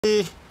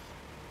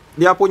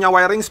Dia punya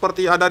wiring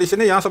seperti ada di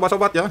sini ya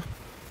sobat-sobat ya.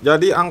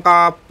 Jadi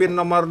angka pin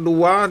nomor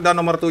 2 dan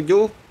nomor 7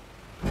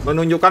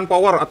 menunjukkan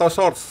power atau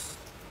source.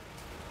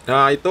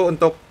 Nah itu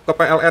untuk ke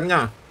PLN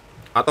nya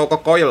atau ke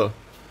coil.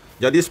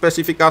 Jadi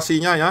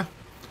spesifikasinya ya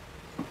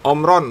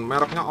OMRON,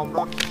 mereknya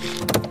OMRON.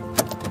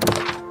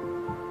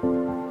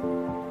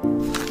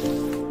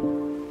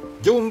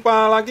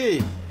 Jumpa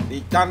lagi di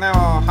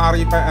channel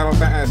Hari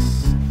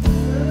PLTS.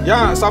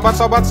 Ya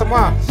sobat-sobat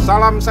semua,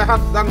 salam sehat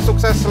dan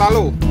sukses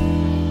selalu.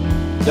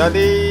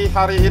 Jadi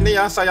hari ini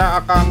ya saya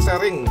akan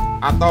sharing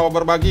atau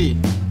berbagi,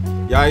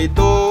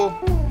 yaitu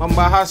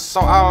membahas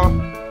soal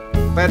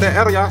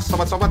TDR ya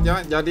sobat-sobat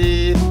ya.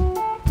 Jadi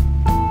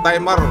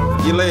timer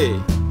delay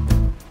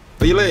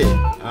relay,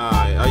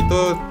 nah,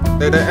 yaitu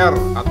TDR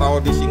atau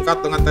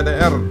disingkat dengan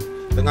TDR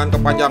dengan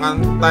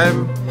kepanjangan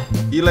time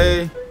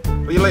delay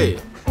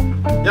relay.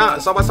 Ya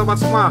sobat-sobat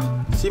semua,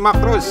 simak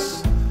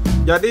terus.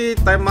 Jadi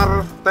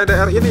timer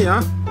TDR ini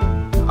ya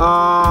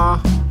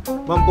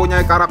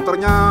mempunyai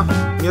karakternya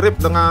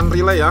mirip dengan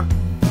relay ya,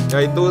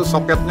 yaitu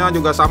soketnya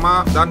juga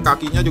sama dan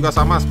kakinya juga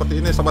sama seperti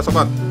ini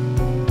sobat-sobat.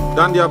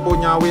 Dan dia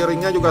punya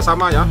wiringnya juga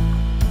sama ya.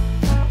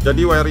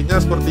 Jadi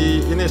wiringnya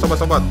seperti ini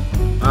sobat-sobat.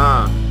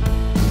 Nah,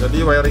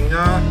 jadi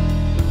wiringnya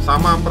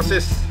sama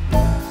persis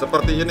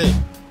seperti ini.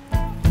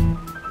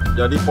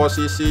 Jadi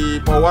posisi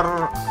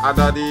power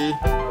ada di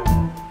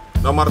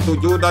nomor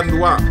 7 dan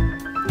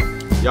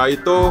 2,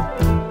 yaitu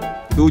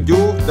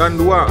 7 dan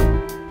 2.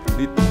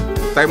 Di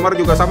timer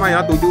juga sama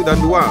ya, 7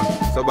 dan 2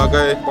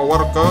 sebagai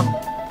power ke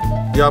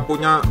dia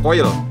punya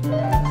coil.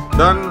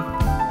 Dan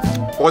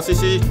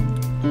posisi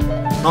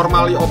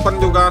normally open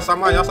juga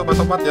sama ya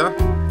sobat-sobat ya,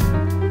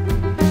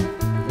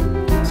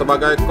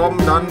 sebagai COM,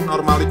 dan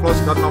normally close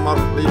dan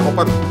normally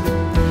open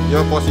ya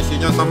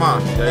posisinya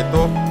sama,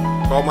 yaitu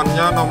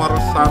commonnya nomor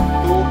 1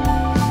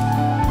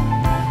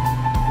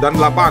 dan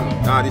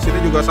 8. Nah di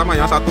sini juga sama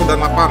ya, 1 dan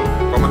 8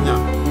 commonnya.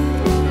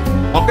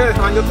 Oke,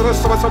 lanjut terus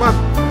sobat-sobat,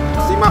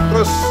 simak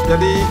terus.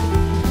 Jadi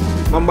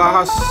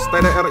membahas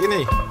TDR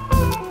ini.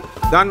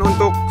 Dan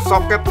untuk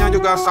soketnya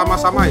juga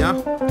sama-sama ya.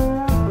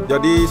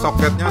 Jadi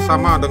soketnya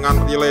sama dengan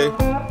relay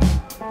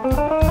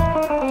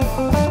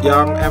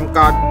yang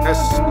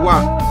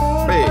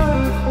MKS2P.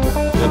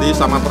 Jadi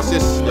sama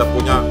persis dia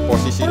punya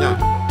posisinya.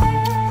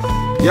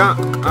 Ya,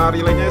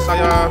 relaynya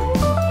saya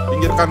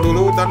pinggirkan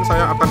dulu dan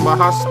saya akan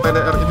bahas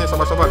TDR ini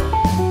sobat-sobat.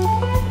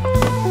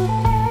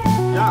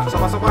 Ya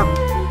sobat-sobat,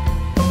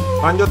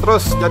 lanjut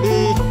terus.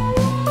 Jadi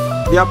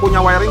dia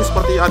punya wiring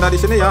seperti ada di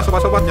sini ya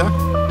sobat-sobat ya.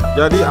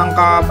 Jadi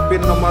angka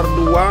pin nomor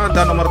 2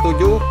 dan nomor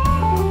 7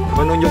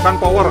 menunjukkan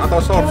power atau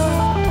source.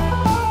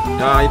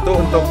 Nah itu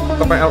untuk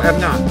ke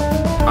PLN nya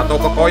atau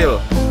ke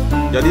coil.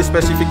 Jadi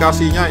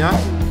spesifikasinya ya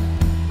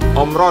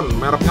OMRON,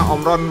 mereknya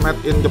OMRON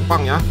made in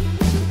Jepang ya.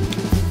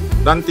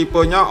 Dan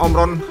tipenya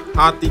OMRON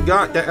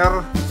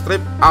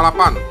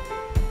H3CR-A8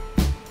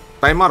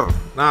 timer.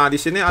 Nah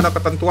di sini ada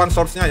ketentuan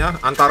source-nya ya,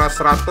 antara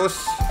 100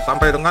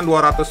 sampai dengan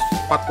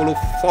 240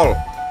 volt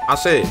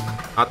AC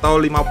atau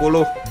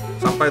 50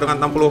 sampai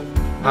dengan 60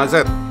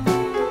 Hz.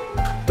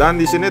 Dan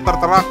di sini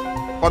tertera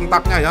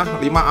kontaknya ya,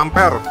 5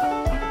 ampere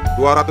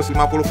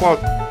 250 volt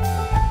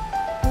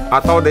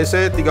atau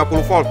DC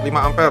 30 volt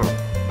 5 ampere.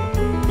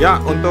 Ya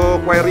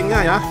untuk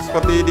wiringnya ya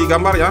seperti di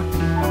gambar ya.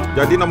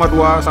 Jadi nomor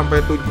 2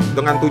 sampai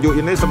dengan 7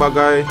 ini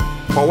sebagai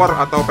power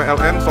atau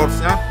PLN,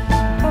 source-nya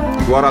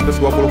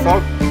 220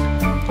 volt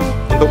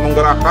untuk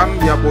menggerakkan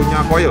dia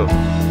punya coil.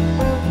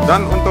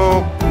 Dan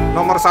untuk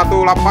nomor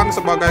 18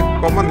 sebagai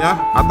common ya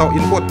atau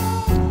input,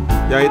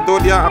 yaitu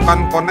dia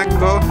akan connect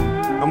ke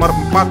nomor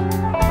 4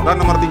 dan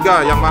nomor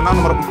 3, yang mana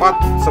nomor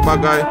 4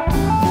 sebagai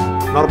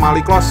normally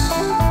close,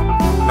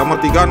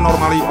 nomor 3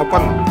 normally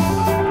open.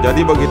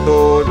 Jadi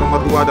begitu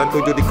nomor 2 dan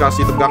 7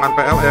 dikasih tegangan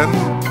PLN,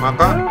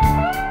 maka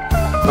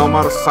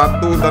nomor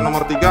 1 dan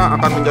nomor 3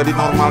 akan menjadi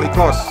normally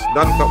close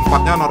dan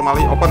keempatnya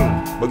normally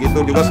open. Begitu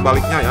juga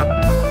sebaliknya ya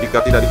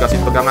jika tidak dikasih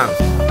tegangan.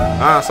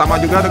 Nah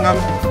sama juga dengan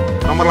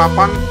nomor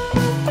 8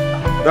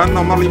 dan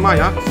nomor 5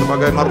 ya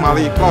sebagai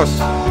normally close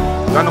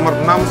dan nomor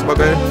 6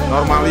 sebagai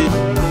normally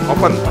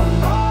open.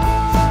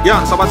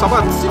 Ya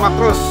sobat-sobat, simak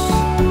terus.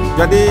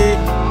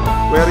 Jadi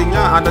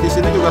wiringnya ada di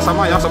sini juga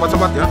sama ya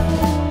sobat-sobat ya,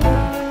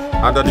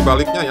 ada di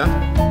baliknya ya.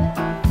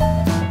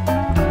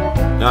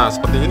 Ya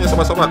seperti ini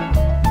sobat-sobat.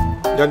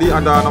 Jadi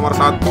ada nomor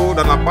 1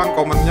 dan 8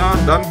 commonnya,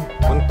 dan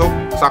untuk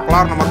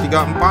saklar nomor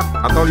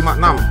 34 atau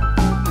 56.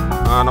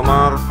 Nah,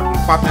 nomor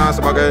 4 nya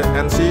sebagai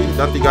NC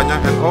dan 3 nya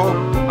NO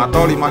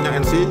atau 5 nya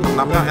NC,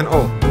 6 nya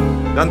NO,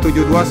 dan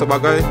 72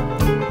 sebagai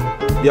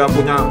dia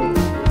punya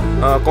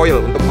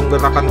coil untuk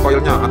menggerakkan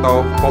coilnya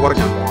atau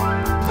powernya.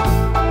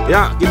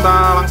 Ya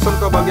kita langsung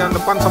ke bagian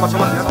depan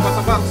sobat-sobat ya.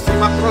 Sobat-sobat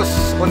simak terus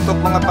untuk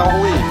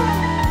mengetahui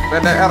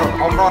TDR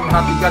OMRON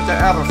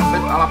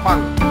H3CR-A8,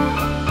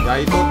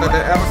 yaitu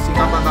TDR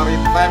singkatan dari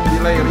time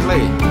delay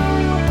relay.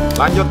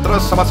 Lanjut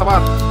terus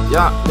sobat-sobat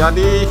ya.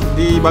 Jadi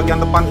di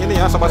bagian depan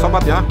ini ya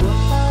sobat-sobat ya,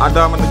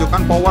 ada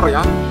menunjukkan power ya.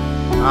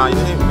 Nah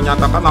ini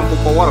menyatakan lampu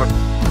power,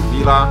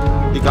 bila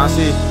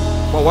dikasih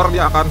power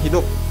dia akan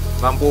hidup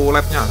lampu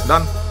LED-nya,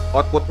 dan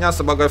outputnya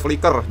sebagai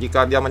flicker.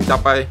 Jika dia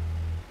mencapai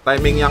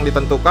timing yang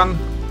ditentukan,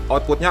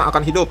 outputnya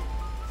akan hidup.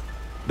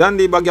 Dan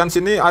di bagian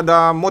sini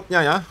ada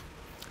mode-nya ya.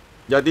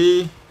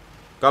 Jadi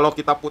kalau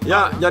kita putar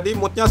ya, jadi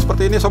mode-nya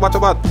seperti ini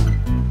sobat-sobat.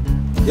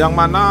 Yang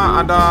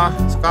mana ada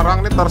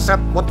sekarang ini terset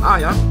mode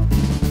A ya.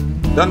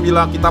 Dan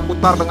bila kita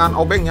putar dengan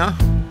obengnya,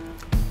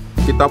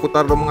 kita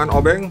putar dengan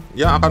obeng,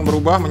 dia akan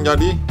berubah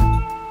menjadi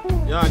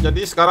ya,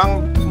 jadi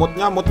sekarang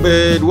mode-nya mode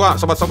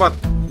B2 sobat-sobat.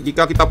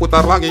 Jika kita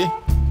putar lagi,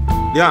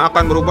 dia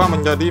akan berubah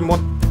menjadi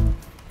mode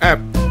F.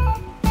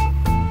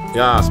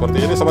 Ya,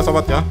 seperti ini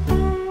sobat-sobat ya.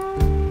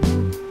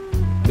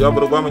 Dia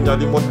berubah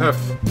menjadi mode F.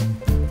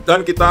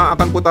 Dan kita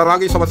akan putar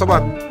lagi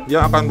sobat-sobat.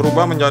 Dia akan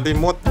berubah menjadi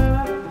mode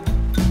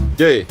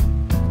J.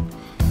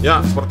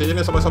 Ya, seperti ini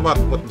sobat-sobat,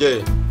 mode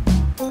J.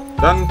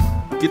 Dan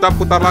kita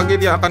putar lagi,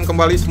 dia akan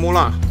kembali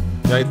semula,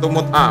 yaitu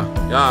mode A.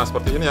 Ya,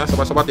 seperti ini ya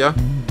sobat-sobat ya.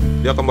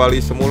 Dia kembali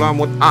semula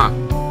mode A.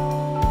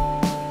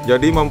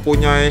 Jadi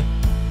mempunyai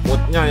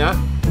mode-nya ya.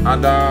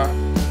 Ada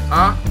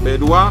A,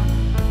 B2,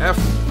 F,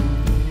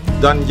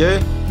 dan J,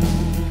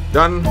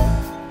 dan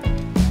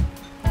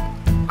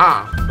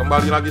A.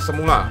 Kembali lagi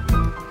semula.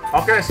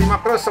 Oke,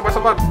 simak terus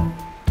sobat-sobat.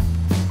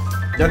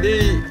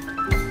 Jadi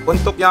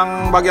untuk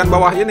yang bagian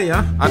bawah ini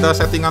ya, ada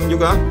settingan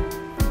juga,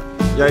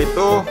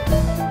 yaitu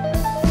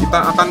kita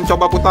akan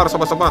coba putar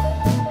sobat-sobat.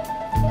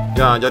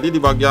 Ya, jadi di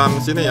bagian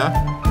sini ya,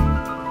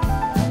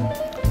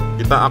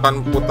 kita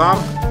akan putar.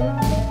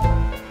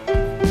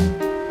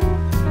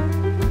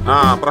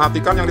 Nah,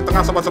 perhatikan yang di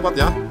tengah sobat-sobat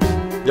ya.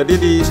 Jadi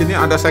di sini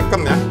ada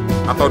second ya,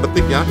 atau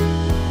detik ya.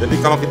 Jadi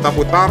kalau kita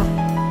putar,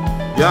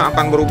 dia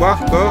akan berubah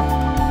ke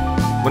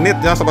menit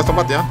ya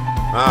sobat-sobat ya.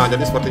 Nah,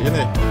 jadi seperti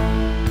ini.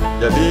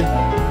 Jadi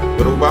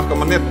berubah ke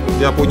menit.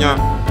 Dia punya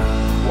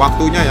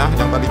waktunya ya,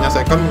 yang tadinya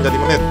second menjadi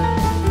menit.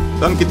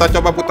 Dan kita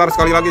coba putar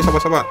sekali lagi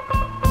sobat-sobat.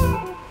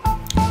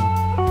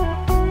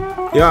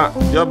 Ya,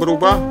 dia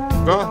berubah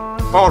ke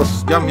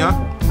hours, jam ya.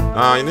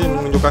 Nah, ini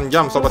menunjukkan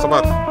jam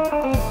sobat-sobat.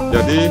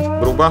 Jadi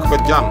berubah ke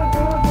jam.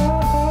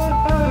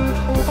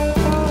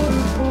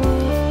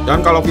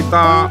 Dan kalau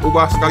kita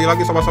ubah sekali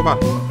lagi sobat-sobat,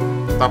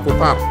 kita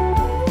putar.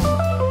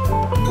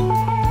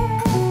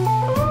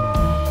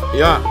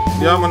 Ya,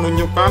 dia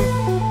menunjukkan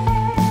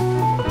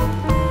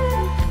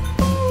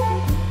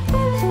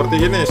seperti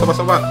ini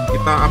sobat-sobat.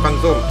 Kita akan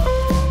zoom.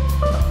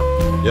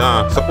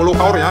 Ya, 10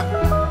 hour ya.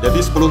 Jadi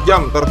 10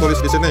 jam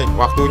tertulis di sini.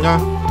 Waktunya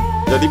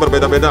jadi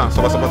berbeda-beda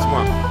sobat-sobat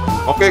semua.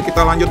 Oke,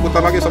 kita lanjut putar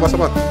lagi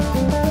sobat-sobat.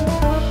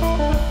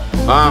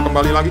 Nah,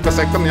 kembali lagi ke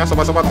second ya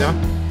sobat-sobat ya.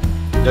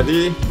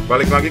 Jadi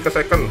balik lagi ke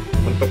second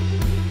untuk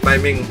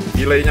timing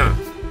delay-nya.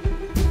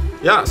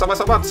 Ya,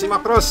 sobat-sobat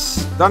simak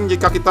terus. Dan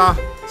jika kita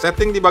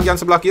setting di bagian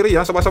sebelah kiri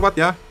ya sobat-sobat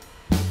ya.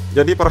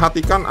 Jadi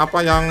perhatikan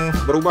apa yang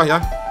berubah ya.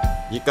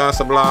 Jika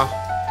sebelah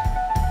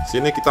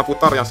sini kita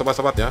putar ya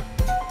sobat-sobat ya.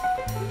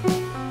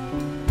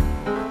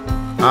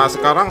 Nah,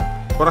 sekarang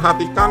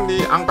perhatikan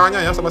di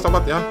angkanya ya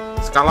sobat-sobat ya.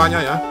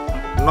 Skalanya ya.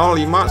 0,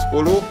 5,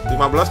 10,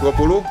 15,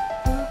 20,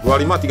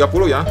 25,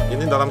 30 ya.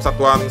 Ini dalam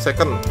satuan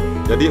second.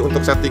 Jadi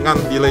untuk settingan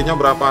delaynya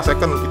berapa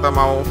second kita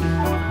mau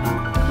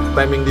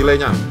timing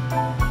delaynya.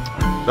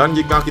 Dan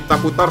jika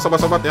kita putar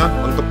sobat-sobat ya,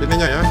 untuk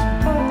ininya ya,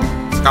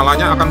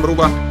 skalanya akan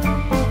berubah.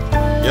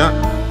 Ya,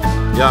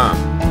 ya,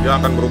 dia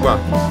akan berubah.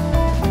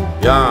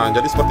 Ya,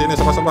 jadi seperti ini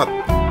sobat-sobat.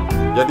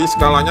 Jadi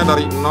skalanya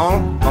dari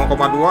 0,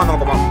 0,2,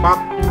 0,4.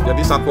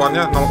 Jadi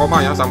satuannya 0,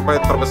 ya sampai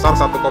terbesar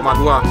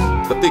 1,2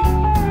 detik.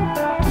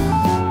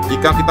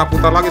 Jika kita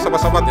putar lagi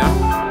sobat-sobat ya.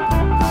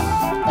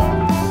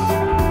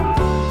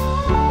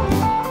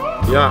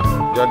 Ya,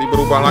 jadi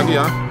berubah lagi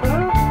ya.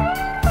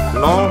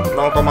 0,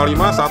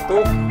 0,5,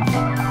 1,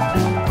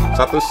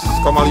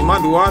 1,5,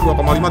 2,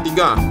 2,5,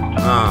 3.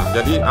 Nah,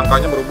 jadi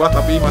angkanya berubah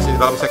tapi masih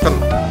dalam second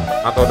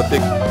atau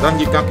detik. Dan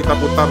jika kita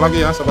putar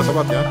lagi ya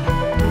sobat-sobat ya.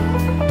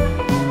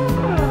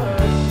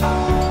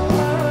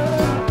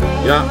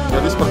 Ya,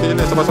 jadi seperti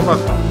ini sobat-sobat.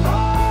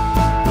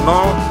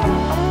 0,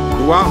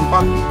 2,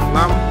 4,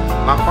 6,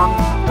 8,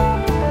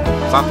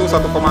 1,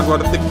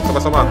 1,2 detik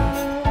sobat-sobat.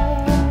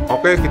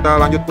 Oke, kita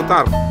lanjut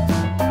putar.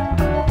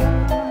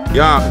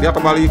 Ya, dia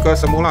kembali ke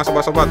semula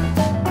sobat-sobat.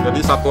 Jadi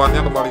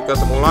satuannya kembali ke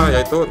semula,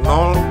 yaitu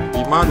 0,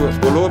 5,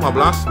 10,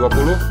 15,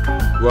 20,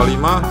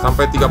 25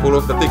 sampai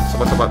 30 detik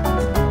sobat-sobat.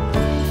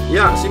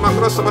 Ya, simak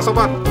terus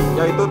sobat-sobat,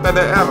 yaitu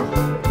TDR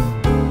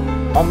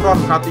OMRON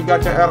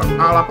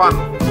H3CR-A8.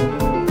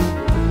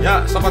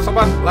 Ya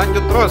sobat-sobat,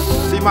 lanjut terus,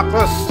 simak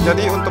terus.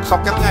 Jadi untuk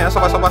soketnya ya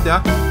sobat-sobat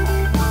ya,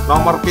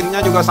 nomor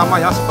pinnya juga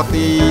sama ya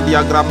seperti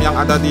diagram yang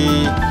ada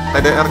di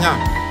TDR-nya.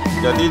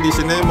 Jadi di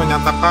sini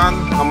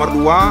menyatakan nomor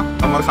 2,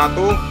 nomor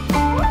 1,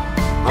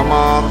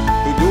 nomor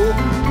 7,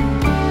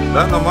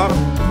 dan nomor,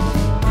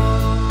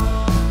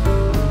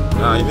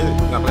 nah ini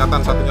nggak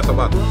kelihatan satunya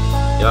sobat.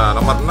 Ya,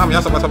 nomor 6 ya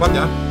sobat-sobat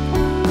ya.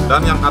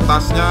 Dan yang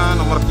atasnya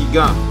nomor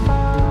 3,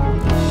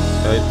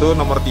 yaitu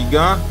nomor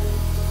 3,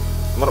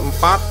 nomor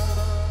 4,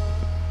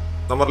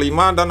 nomor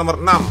 5, dan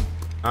nomor 6.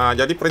 Nah,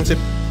 jadi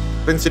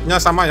prinsipnya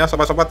sama ya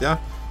sobat-sobat ya.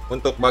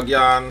 Untuk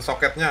bagian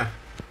soketnya,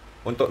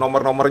 untuk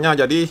nomor-nomornya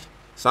jadi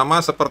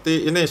sama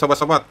seperti ini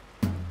sobat-sobat.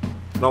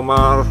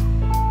 Nomor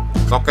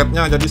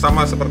soketnya jadi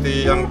sama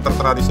seperti yang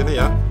tertera di sini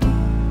ya,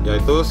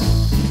 yaitu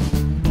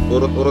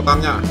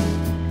urut-urutannya.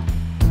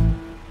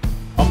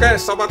 Oke,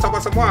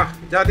 sobat-sobat semua,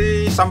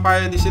 jadi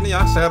sampai di sini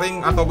ya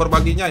sharing atau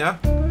berbaginya ya,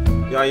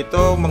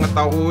 yaitu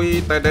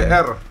mengetahui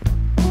TDR,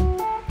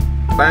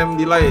 time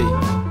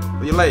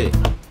relay,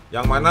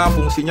 yang mana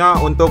fungsinya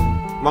untuk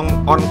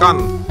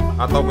meng-on-kan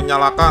atau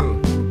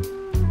menyalakan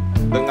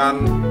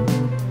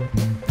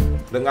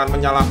dengan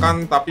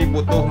menyalakan, tapi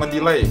butuh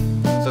mendelay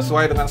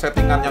sesuai dengan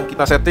settingan yang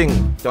kita setting.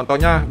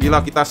 Contohnya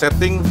bila kita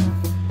setting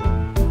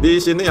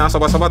di sini ya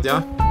sobat-sobat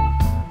ya.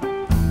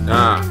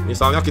 Nah,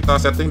 misalnya kita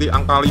setting di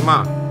angka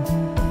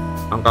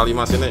 5. Angka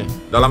 5 sini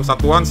dalam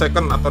satuan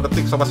second atau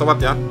detik sobat-sobat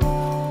ya.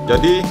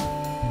 Jadi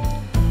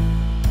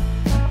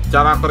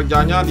cara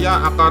kerjanya dia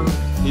akan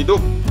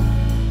hidup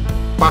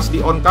pas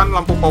di on kan,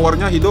 lampu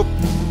powernya hidup,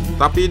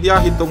 tapi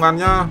dia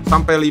hitungannya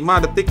sampai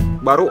 5 detik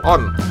baru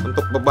on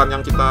untuk beban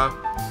yang kita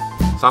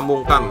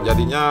sambungkan.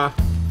 Jadinya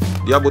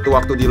dia butuh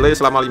waktu delay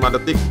selama 5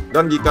 detik.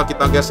 Dan jika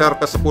kita geser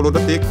ke 10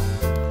 detik,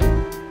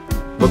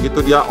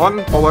 begitu dia on,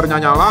 powernya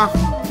nyala,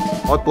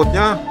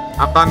 outputnya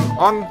akan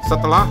on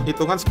setelah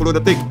hitungan 10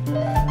 detik.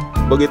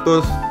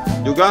 Begitu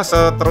juga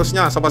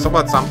seterusnya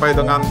sobat-sobat sampai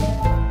dengan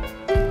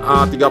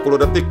 30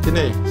 detik.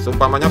 Ini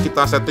seumpamanya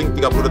kita setting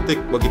 30 detik,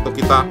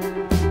 begitu kita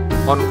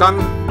on kan,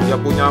 dia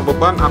punya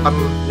beban akan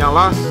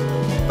nyala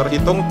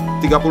terhitung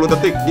 30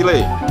 detik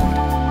delay.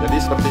 Jadi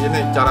seperti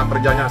ini cara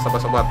kerjanya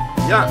sobat-sobat.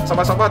 Ya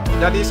sobat-sobat,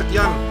 jadi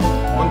sekian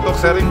untuk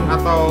sharing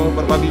atau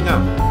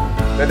berbaginya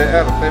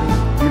TDR, time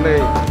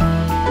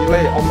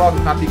delay OMRON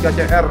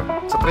H3CR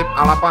strip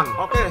A8.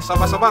 Oke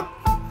sobat-sobat,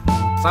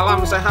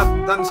 salam sehat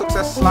dan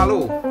sukses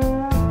selalu.